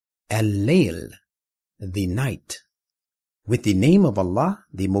Al-Layl, the night. With the name of Allah,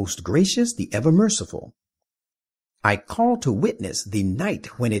 the most gracious, the ever merciful. I call to witness the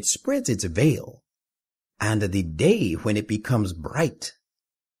night when it spreads its veil, and the day when it becomes bright,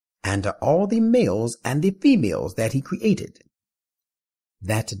 and all the males and the females that he created,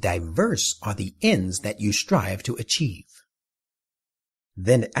 that diverse are the ends that you strive to achieve.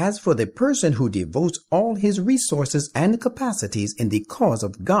 Then as for the person who devotes all his resources and capacities in the cause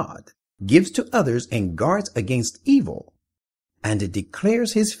of God, gives to others and guards against evil, and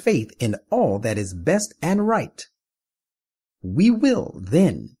declares his faith in all that is best and right, we will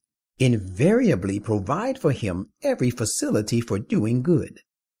then invariably provide for him every facility for doing good.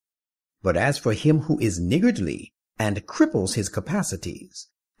 But as for him who is niggardly and cripples his capacities,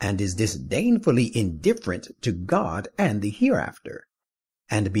 and is disdainfully indifferent to God and the hereafter,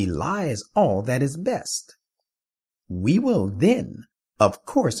 and belies all that is best, we will then, of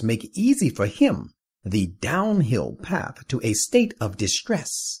course, make easy for him the downhill path to a state of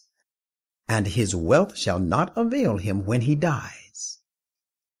distress, and his wealth shall not avail him when he dies.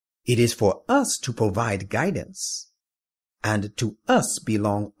 It is for us to provide guidance, and to us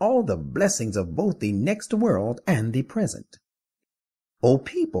belong all the blessings of both the next world and the present. O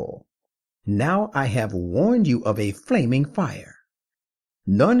people, now I have warned you of a flaming fire.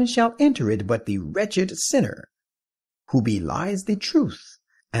 None shall enter it but the wretched sinner, who belies the truth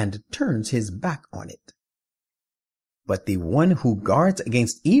and turns his back on it. But the one who guards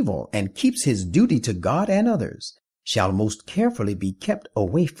against evil and keeps his duty to God and others shall most carefully be kept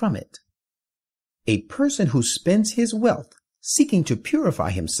away from it. A person who spends his wealth seeking to purify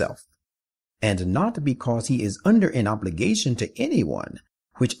himself, and not because he is under an obligation to anyone,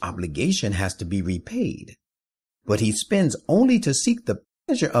 which obligation has to be repaid, but he spends only to seek the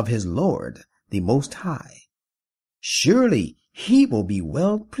pleasure of his Lord, the Most High. Surely he will be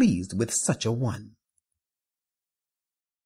well pleased with such a one.